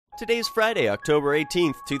Today's Friday, October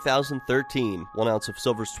 18th, 2013. 1 ounce of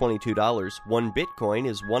silver is $22. 1 Bitcoin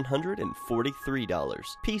is $143.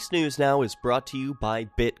 Peace News Now is brought to you by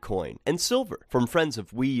Bitcoin and silver from friends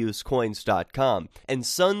of WeUseCoins.com and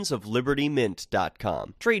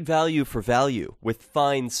SonsOfLibertyMint.com. Trade value for value with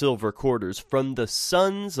fine silver quarters from the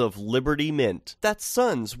Sons of Liberty Mint. That's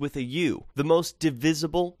Sons with a U, the most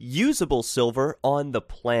divisible, usable silver on the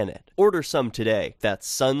planet. Order some today. That's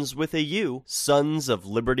Sons with a U,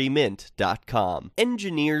 SonsOfLibertyMint.com.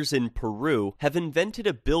 Engineers in Peru have invented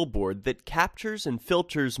a billboard that captures and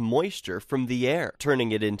filters moisture from the air,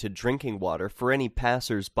 turning it into drinking water for any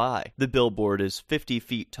passers-by. The billboard is 50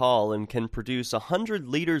 feet tall and can produce 100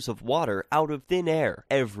 liters of water out of thin air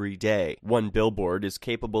every day. One billboard is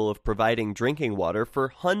capable of providing drinking water for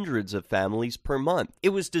hundreds of families per month. It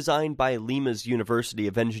was designed by Lima's University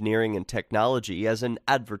of Engineering and Technology as an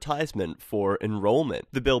advertisement for enrollment.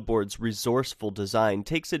 The billboard's resourceful design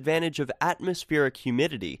takes advantage of atmospheric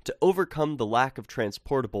humidity to overcome the lack of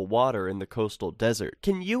transportable water in the coastal desert.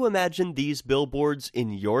 Can you imagine these billboards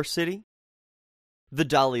in your city? The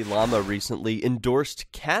Dalai Lama recently endorsed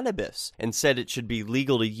cannabis and said it should be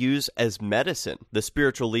legal to use as medicine. The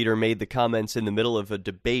spiritual leader made the comments in the middle of a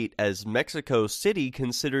debate as Mexico City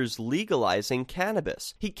considers legalizing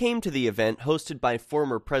cannabis. He came to the event hosted by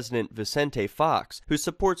former President Vicente Fox, who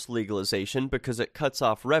supports legalization because it cuts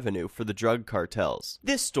off revenue for the drug cartels.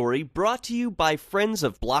 This story brought to you by friends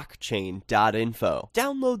of blockchain.info.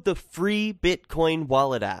 Download the free Bitcoin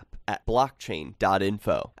wallet app at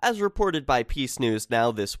blockchain.info. As reported by Peace News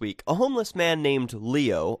Now this week, a homeless man named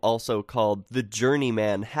Leo, also called the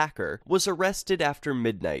Journeyman Hacker, was arrested after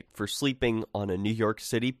midnight for sleeping on a New York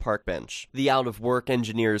City park bench. The out-of-work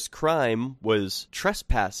engineer's crime was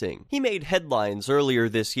trespassing. He made headlines earlier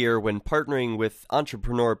this year when partnering with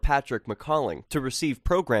entrepreneur Patrick McCalling to receive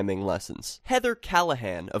programming lessons. Heather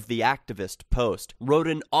Callahan of The Activist Post wrote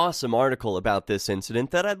an awesome article about this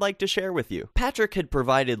incident that I'd like to share with you. Patrick had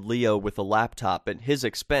provided Leo with a laptop at his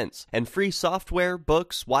expense and free software,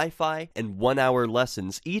 books, Wi-Fi, and 1-hour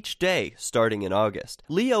lessons each day starting in August.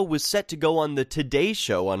 Leo was set to go on the Today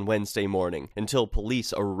Show on Wednesday morning until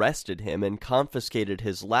police arrested him and confiscated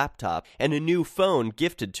his laptop and a new phone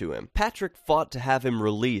gifted to him. Patrick fought to have him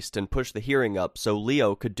released and push the hearing up so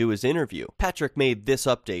Leo could do his interview. Patrick made this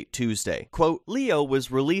update Tuesday. Quote, Leo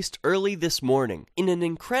was released early this morning in an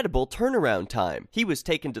incredible turnaround time. He was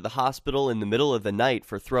taken to the hospital in the middle of the night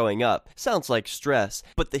for throwing up. Sounds like stress,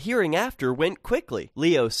 but the hearing after went quickly.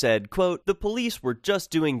 Leo said, quote, the police were just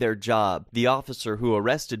doing their job. The officer who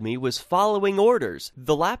arrested me was following orders.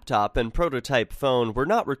 The laptop and prototype phone were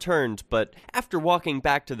not returned, but after walking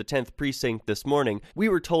back to the 10th precinct this morning, we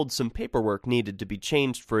were told some paperwork needed to be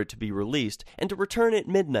changed for it to be released and to return at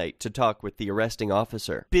midnight to talk with the arresting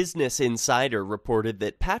officer. Business Insider reported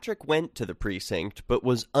that Patrick went to the precinct but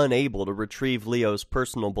was unable to retrieve Leo's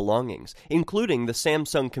personal belongings, including the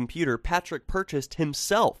Samsung computer Patrick purchased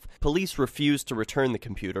himself. Police refused to return the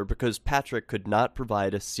computer because Patrick could not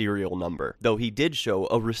provide a serial number, though he did show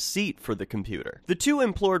a receipt for the computer. The two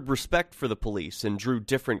implored respect for the police and drew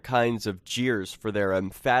different kinds of jeers for their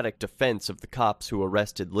emphatic defense of the cops who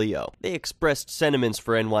arrested Leo. They expressed sentiments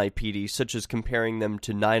for NYPD such as comparing them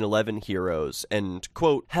to 9/11 heroes and,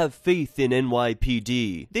 quote, have faith in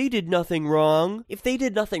NYPD. They did nothing wrong. If they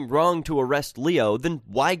did nothing wrong to arrest Leo, then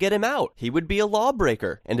why get him out? He would be a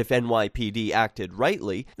lawbreaker. And if NYPD acted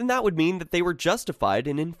rightly, then that would mean that they were justified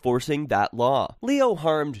in enforcing that law. Leo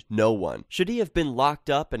harmed no one. Should he have been locked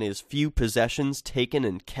up and his few possessions taken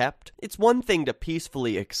and kept? It's one thing to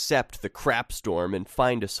peacefully accept the crap storm and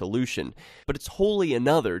find a solution, but it's wholly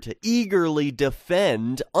another to eagerly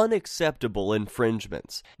defend unacceptable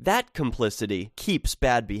infringements. That complicity keeps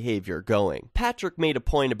bad behavior going. Patrick made a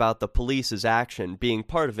point about the police's action being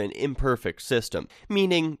part of an imperfect system,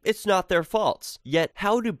 meaning it's not their faults. Yet,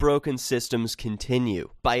 how do broken systems continue?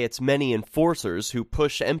 By its many enforcers who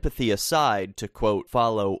push empathy aside to, quote,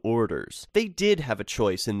 follow orders. They did have a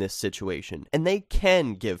choice in this situation, and they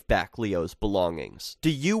can give back Leo's belongings. Do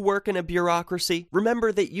you work in a bureaucracy?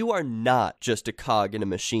 Remember that you are not just a cog in a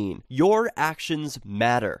machine. Your actions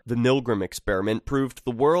matter. The Milgram experiment proved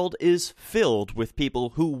the world is filled with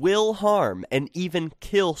people who will harm and even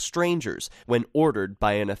kill strangers when ordered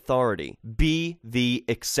by an authority. Be the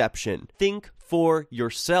exception. Think for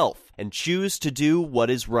yourself and choose to do what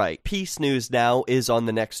is right. Peace News Now is on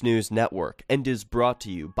the Next News Network and is brought to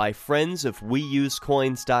you by friends of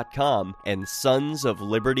WeUseCoins.com and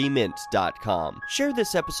SonsOfLibertyMint.com. Share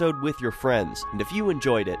this episode with your friends, and if you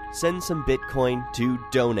enjoyed it, send some Bitcoin to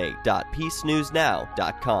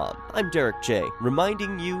donate.peacenewsnow.com. I'm Derek J,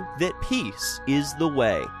 reminding you that peace is the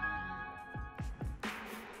way.